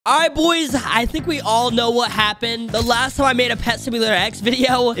All right, boys, I think we all know what happened the last time I made a Pet Simulator X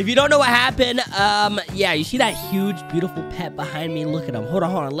video. If you don't know what happened, yeah, you see that huge, beautiful pet behind me? Look at him. Hold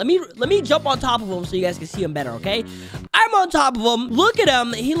on. Let me jump on top of him so you guys can see him better, okay? I'm on top of him. Look at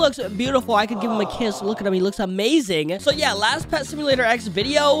him. He looks beautiful. I could give him a kiss. Look at him. He looks amazing. So, yeah, last Pet Simulator X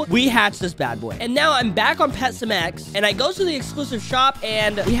video, we hatched this bad boy. And now I'm back on Pet Sim X, and I go to the exclusive shop,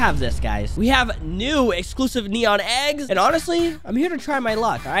 and we have this, guys. We have new exclusive neon eggs, and honestly, I'm here to try my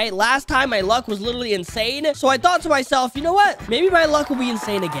luck. All right, last time my luck was literally insane, so I thought to myself, you know what? Maybe my luck will be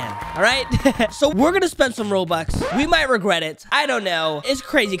insane again. All right, so we're gonna spend some Robux. We might regret it. I don't know. It's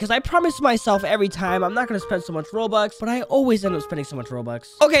crazy because I promised myself every time I'm not gonna spend so much Robux, but I always end up spending so much Robux.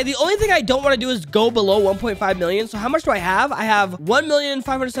 Okay, the only thing I don't want to do is go below 1.5 million. So how much do I have? I have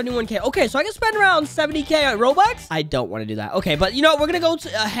 1,571,000. Okay, so I can spend around 70K on Robux. I don't want to do that. Okay, but you know what? We're gonna go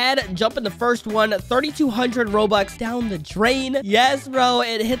ahead, jump in the first one. 3,200 Robux down the drain. Yes, bro.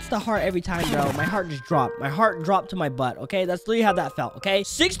 It hits the heart every time, bro. My heart just dropped. My heart dropped to my butt. Okay, that's literally how that felt. Okay,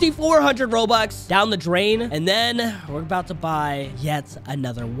 6,400 Robux down the drain, and then we're about to buy yet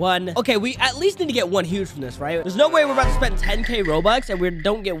another one. Okay, we at least need to get one huge from this, right? There's no way we're about to spend 10K Robux and we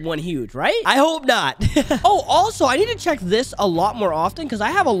don't get one huge, right? I hope not. Oh, also, I need to check this a lot more often because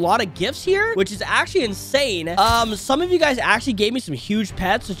I have a lot of gifts here, which is actually insane. Some of you guys actually gave me some huge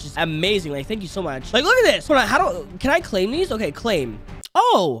pets, which is amazing. Like, thank you so much. Like, look at this. Hold on, can I claim these? Okay, claim.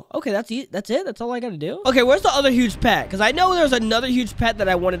 Oh, okay, that's it. That's all I gotta do. Okay, where's the other huge pet? Because I know there's another huge pet that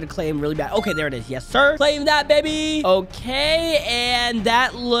I wanted to claim really bad. Okay, there it is. Yes, sir. Claim that, baby. Okay, and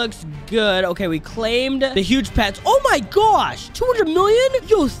that looks good. Okay, we claimed the huge pets. Oh my gosh, 200 million?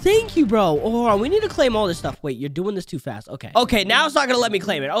 Yo, thank you, bro. Oh, hold on. We need to claim all this stuff. Wait, you're doing this too fast. Okay. Okay, now it's not gonna let me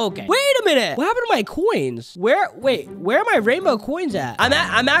claim it. Okay. Wait a minute. What happened to my coins? Where are my rainbow coins at?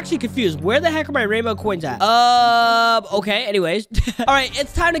 I'm actually confused. Where the heck are my rainbow coins at? Okay, anyways. All right.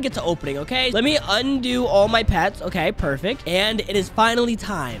 It's time to get to opening, okay? Let me undo all my pets. Okay, perfect. And it is finally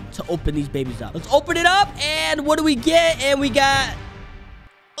time to open these babies up. Let's open it up, and what do we get? And we got...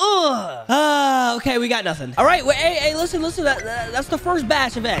 okay, we got nothing. All right, wait, hey, listen. That's the first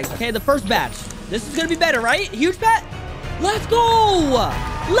batch of eggs, okay? The first batch. This is gonna be better, right? Huge pet? Let's go!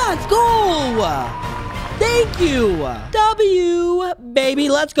 Let's go! Thank you. W, baby.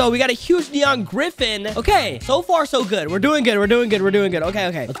 Let's go. We got a huge neon griffin. Okay, so far so good. We're doing good.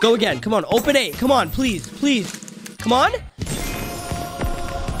 Okay. Let's go again. Come on, open 8. Come on, please. Come on.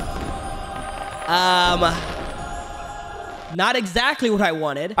 Not exactly what I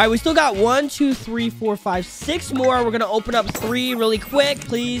wanted. All right, we still got 1, 2, 3, 4, 5, 6 more. We're gonna open up 3 really quick.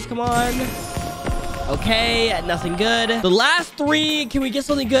 Please, come on. Okay, nothing good. The last 3. Can we get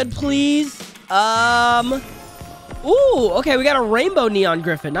something good, please? Ooh, okay, we got a rainbow neon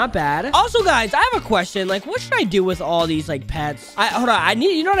griffin. Not bad. Also, guys, I have a question. Like, what should I do with all these, like, pets? Hold on.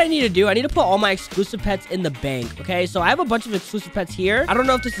 You know what I need to do? I need to put all my exclusive pets in the bank, okay? So I have a bunch of exclusive pets here. I don't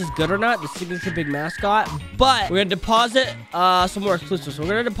know if this is good or not, the signature big mascot, but we're gonna deposit some more exclusives. So we're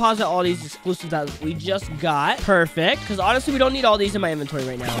gonna deposit all these exclusives that we just got. Perfect. Because honestly, we don't need all these in my inventory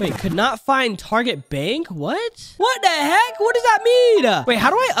right now. Wait, could not find target bank? What? What the heck? What does that mean? Wait, how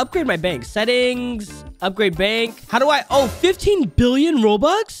do I upgrade my bank? Settings, upgrade bank. How do I... Oh, 15 billion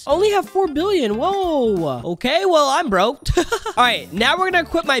Robux? Only have 4 billion. Whoa. Okay, well, I'm broke. All right, now we're gonna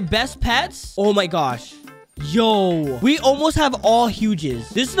equip my best pets. Oh my gosh. Yo, we almost have all huges.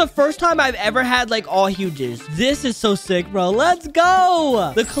 This is the first time I've ever had, like, all huges. This is so sick, bro. Let's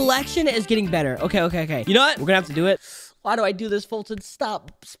go. The collection is getting better. Okay. You know what? We're gonna have to do it. Why do I do this, Foltyn?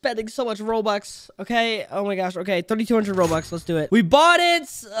 Stop spending so much Robux. Okay. Oh my gosh. Okay. 3,200 Robux. Let's do it. We bought it.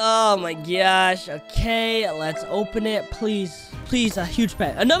 Oh my gosh. Okay. Let's open it. Please. Please. A huge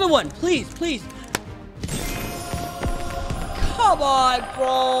pet. Another one. Please. Come on,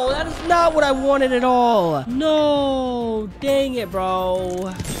 bro. That is not what I wanted at all. No. Dang it,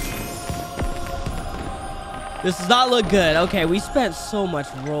 bro. This does not look good. Okay. We spent so much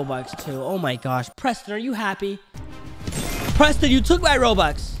Robux, too. Oh my gosh. Preston, are you happy? Preston, you took my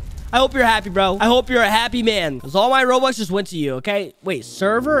Robux. I hope you're happy, bro. I hope you're a happy man. Because all my Robux just went to you, okay? Wait,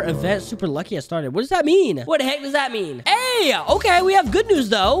 server event super lucky I started. What does that mean? What the heck does that mean? Hey, okay, we have good news,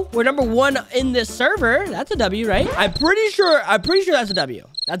 though. We're #1 in this server. That's a W, right? I'm pretty sure that's a W.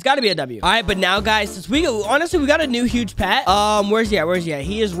 That's got to be a W. All right, but now, guys, since honestly, we got a new huge pet. Where's he at?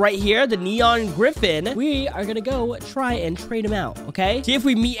 He is right here, the neon griffin. We are gonna go try and trade him out, okay? See if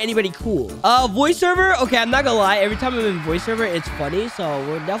we meet anybody cool. Voice server. Okay, I'm not gonna lie. Every time I'm in voice server, it's funny. So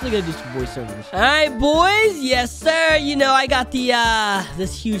we're definitely gonna do some voice servers. All right, boys. Yes, sir. You know, I got the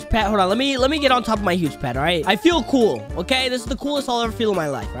this huge pet. Hold on. Let me get on top of my huge pet. All right. I feel cool. Okay, this is the coolest I'll ever feel in my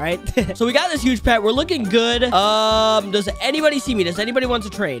life. All right. So we got this huge pet. We're looking good. Does anybody see me? Does anybody want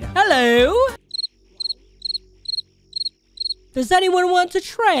to trade trade. Hello? Does anyone want to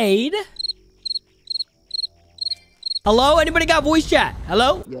trade? Hello? Anybody got voice chat?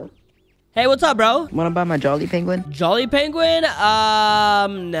 Hello? Yeah. Hey, what's up, bro? Wanna buy my Jolly Penguin? Jolly Penguin?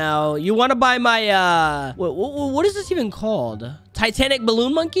 No. You want to buy my, what is this even called? Titanic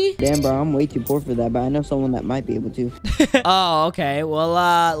Balloon Monkey? Damn, bro, I'm way too poor for that, but I know someone that might be able to. Oh, okay.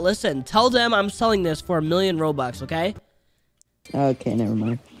 Well, listen, tell them I'm selling this for 1 million Robux, okay? Okay, never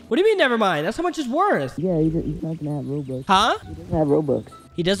mind. What do you mean, never mind? That's how much it's worth. Yeah, he's not gonna have Robux. Huh? He doesn't have Robux.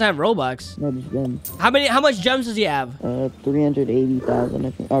 He doesn't have Robux. No, just gems. How much gems does he have? 380,000,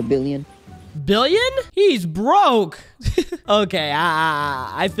 I think. Or billion. Billion? He's broke. Okay,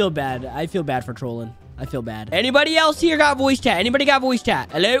 I feel bad. I feel bad for trolling. I feel bad. Anybody else here got voice chat? Anybody got voice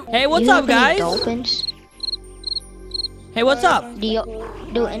chat? Hello? Hey, what's up, guys? Dolphins? Hey, what's up?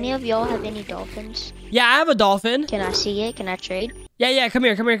 Do any of y'all have any dolphins? Yeah, I have a dolphin. Can I see it? Can I trade? Yeah, come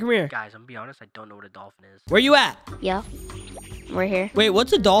here. Guys, I'm gonna be honest, I don't know what a dolphin is. Where you at? Yeah. We're here. Wait,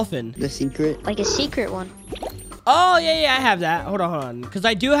 what's a dolphin? The secret. Like a secret one. Oh, yeah, I have that. Hold on. Because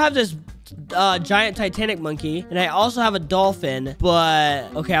I do have this giant Titanic monkey, and I also have a dolphin,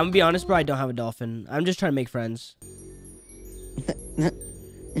 but... Okay, I'm gonna be honest, bro, I don't have a dolphin. I'm just trying to make friends.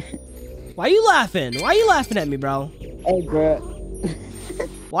 Why are you laughing? Why are you laughing at me, bro? Hey, bro.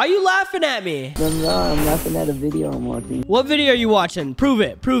 Why are you laughing at me? I'm laughing at a video I'm watching. What video are you watching? Prove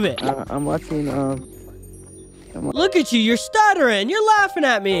it. I'm watching, Look at you. You're stuttering. You're laughing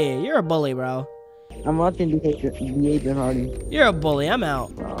at me. You're a bully, bro. I'm watching the Adrian Hardy. You're a bully. I'm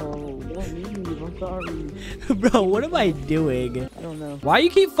out. Bro, don't leave. I'm sorry. Bro, what am I doing? I don't know. Why you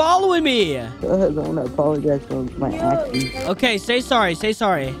keep following me? I want to apologize for my actions. Okay, say sorry.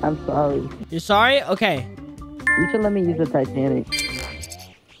 I'm sorry. You're sorry? Okay. You should let me use the Titanic.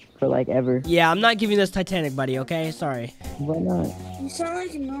 For like ever. Yeah, I'm not giving this Titanic, buddy, okay? Sorry. Why not? You sound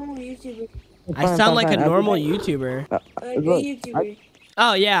like a normal YouTuber. I sound like a normal YouTuber. Like a YouTuber.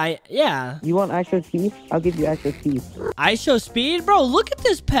 Oh, yeah, yeah. You want extra teeth? I'll give you extra teeth. I show speed? Bro, look at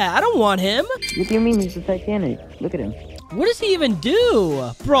this pet. I don't want him. What do you mean he's the Titanic? Look at him. What does he even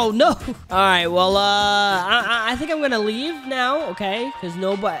do? Bro, no. All right, well, I think I'm going to leave now, okay? Because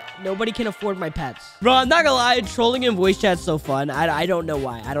nobody can afford my pets. Bro, I'm not going to lie. Trolling in voice chat's so fun. I don't know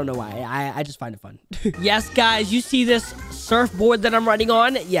why. I just find it fun. Yes, guys, you see this surfboard that I'm riding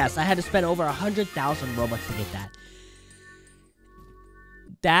on? Yes, I had to spend over 100,000 Robux to get that.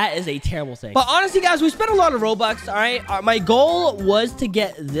 That is a terrible thing. But honestly, guys, we spent a lot of Robux, all right? My goal was to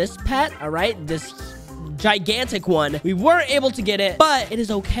get this pet, all right? This gigantic one. We weren't able to get it, but it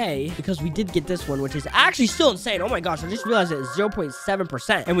is okay because we did get this one, which is actually still insane. Oh my gosh, I just realized it's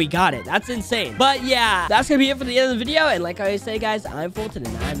 0.7% and we got it. That's insane. But yeah, that's gonna be it for the end of the video. And like I always say, guys, I'm Foltyn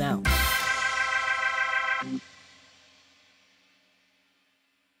and I'm out.